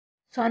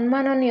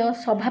सम्माननीय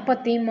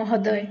सभापति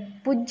महोदय,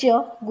 पूज्य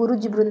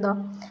गुरुजीवृंद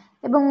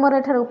एवं मोर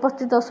एठार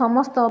उपस्थित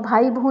समस्त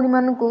भाई भौणी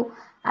मानू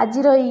आज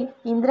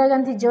इंदिरा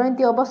गांधी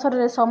जयंती अवसर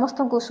में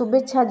समस्त को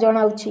शुभेच्छा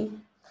जनाऊँगी।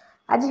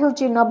 आज हूँ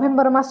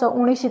नवेम्बर मास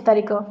 19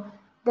 तारिख,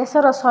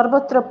 देशर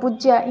सर्वत्र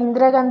पूज्या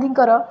इंदिरा गांधी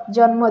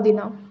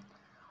जन्मदिन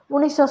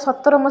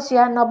 1917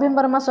 मसीहा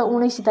नवेम्बर मास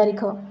 19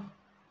 तारिख।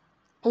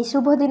 यह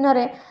शुभ दिन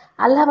में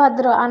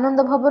आह्लाबादर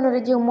आनंद भवन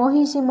में जो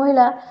महिषी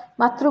महिला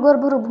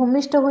मातृगर्भर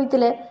भूमिष्ठ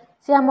होते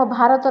से आम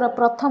भारतर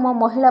प्रथम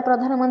महिला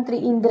प्रधानमंत्री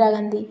इंदिरा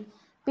गांधी।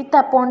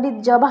 पिता पंडित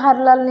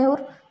जवाहरलाल नेहरू,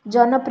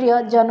 जनप्रिय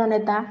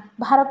जननेता,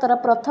 भारतर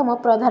प्रथम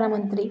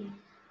प्रधानमंत्री।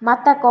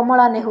 माता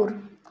कमला नेहरू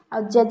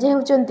और जेजे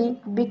होचंती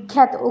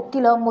विख्यात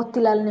वकील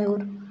मोतीलाल नेहरू।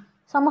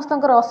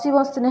 समस्तंकर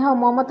असीम स्नेह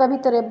ममता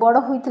भितर बड़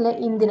होइथिले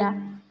इंदिरा।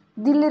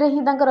 दिल्ली रे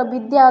ही तांकर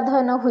विद्या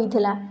अध्ययन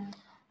होइथिला।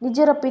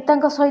 निजर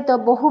पितांक सहित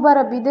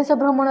बहुबार विदेश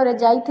भ्रमण रे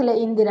जाइथिले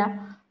इंदिरा।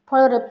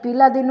 फल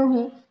पिला दिनु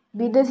ही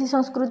विदेशी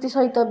संस्कृति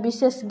सहित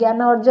विशेष ज्ञान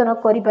अर्जन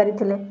करि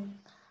पारिथिले।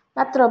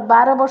 मात्र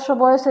 12 वर्ष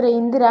बयस रे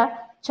इंदिरा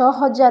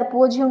 6000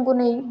 पुओ झीओं को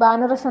नहीं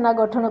बानर सेना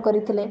गठन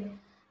करथिले।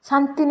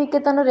 शांति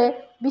निकेतन रे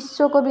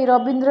विश्वकवि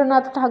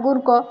रवींद्रनाथ ठाकुर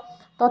को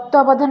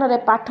तत्वावधान रे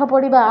पाठ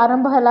पढ़िबा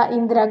आरंभ हैला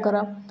इंदिरांकर।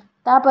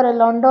 तापर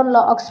लंडन लो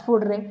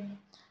ऑक्सफोर्ड रे।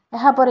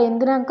 एहा पर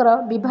इंदिरांकर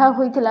विवाह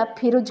होइथिला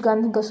फिरोज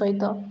गांधी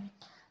सहित।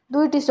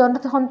 दुईटी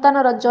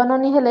संतानर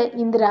जननी हेले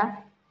इंदिरा,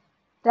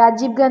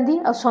 राजीव गांधी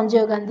और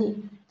संजय गांधी।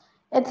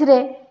 एथिरे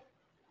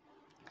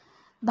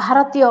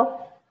भारतीय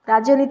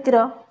राजनीतिर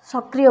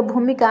सक्रिय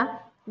भूमिका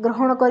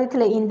ग्रहण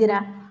करथिले इंदिरा।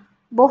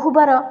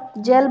 बहुबार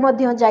जेल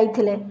मध्य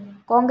जाइथिले।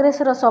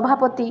 कांग्रेसर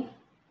सभापति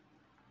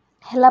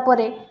हेला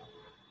परे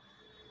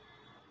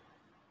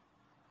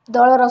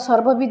दलर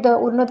सर्वविध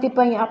उन्नति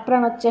पई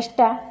आप्राण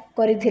चेष्टा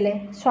करथिले।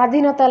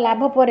 स्वाधीनता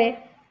लाभ परे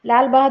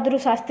लाल बहादुर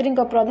शास्त्री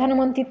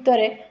प्रधानमंत्रित्व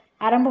रे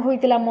आरंभ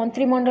होइतिला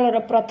मंत्रिमंडलर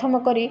प्रथम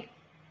करी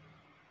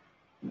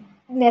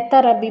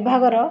बेतार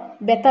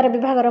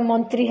विभागर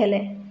मंत्री हेले।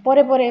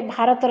 परे परे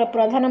भारतर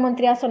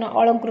प्रधानमंत्री आसन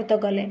अलंकृत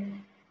कले।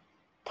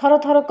 थर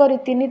थर करी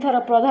 3 थर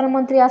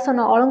प्रधानमंत्री आसन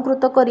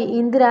अलंकृत करी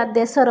इंदिरा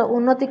देशर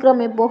उन्नति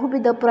क्रमे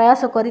बहुविध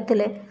प्रयास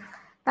करथिले।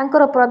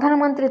 तांकर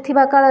प्रधानमंत्री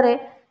थिबा काल रे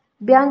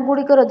बैंक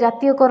गुड़िकर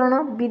जातीयकरण,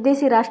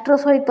 विदेशी राष्ट्र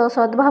सहित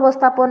सद्भाव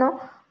स्थापन,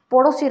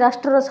 पड़ोसी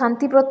राष्ट्रर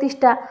शांति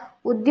प्रतिष्ठा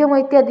उद्यम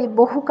इत्यादि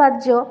बहु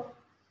कार्य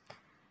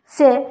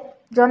से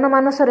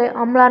जनमानस रे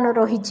अम्लान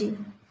रहिछि।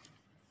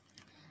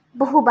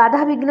 बहु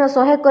बाधा विघ्न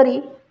सहे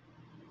करी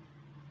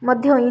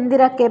मध्य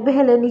इंदिरा केबे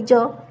हेले निज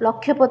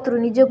लक्ष्यपत्रु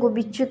निजको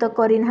विच्युत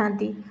करि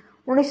नाहांती।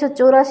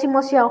 1984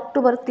 मसीहा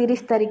अक्टोबर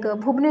 30 तारिख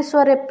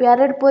भुवनेश्वर रे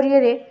प्यारेड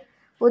परिये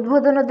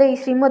उद्बोधन दे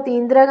श्रीमती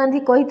इंदिरा गांधी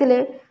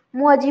कहिथिले,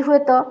 मु आज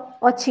हुएत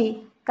अछि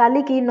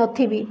काली की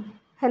नथिबी,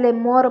 हेले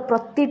मोर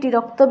प्रतिटी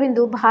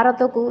रक्तबिंदु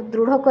भारत को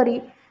दृढ़ करी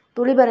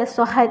तुलिबारे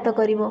सहायता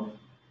करिवो।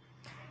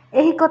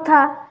 एही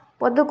कथा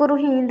पदकरू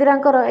ही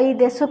इंदिरांकर एही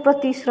देश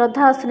प्रति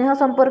श्रद्धा स्नेह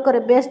संपर्क रे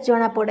बेस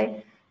जणा पड़े।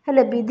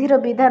 हेले विधिर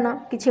विधान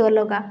किछि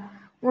अलगा।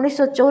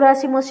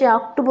 1984 मसीहा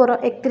अक्टोबर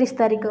 31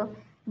 तारिख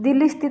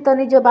दिल्ली स्थित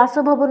निज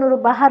बासभवन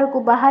बाहर को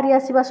बाहरी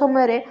आसिबा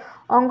समय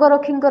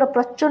अंगरक्षींकर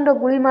प्रचंड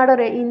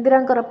गुलीमाड़े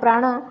इंदिरांकर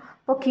प्राण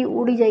पक्षी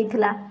उड़ी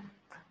जाइथिला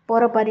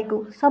परपारी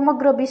को।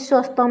 समग्र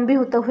विश्व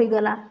स्तंभीभूत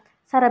होईगला।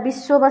 सारा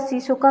विश्ववासी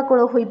शोकाकुल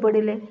होई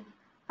पड़िले।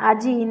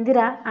 आज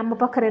इंदिरा आम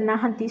पाखरे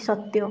नाहांती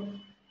सत्य,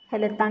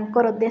 हेले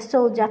तांकर देश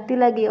और जाति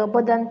लगी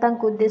अवदान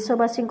तांको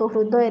देशवासी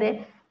हृदय रे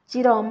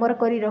चिर अमर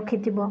करी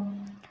रखिथिबो।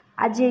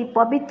 आज यही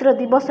पवित्र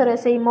दिवस रे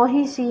से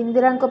महिषी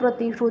इंदिरा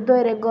प्रति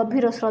हृदय रे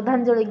गभीर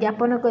श्रद्धांजलि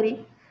ज्ञापन करी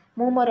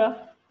मु मोर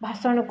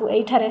भाषण को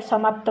एठारे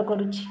समाप्त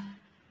करुछि।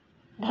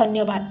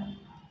 धन्यवाद।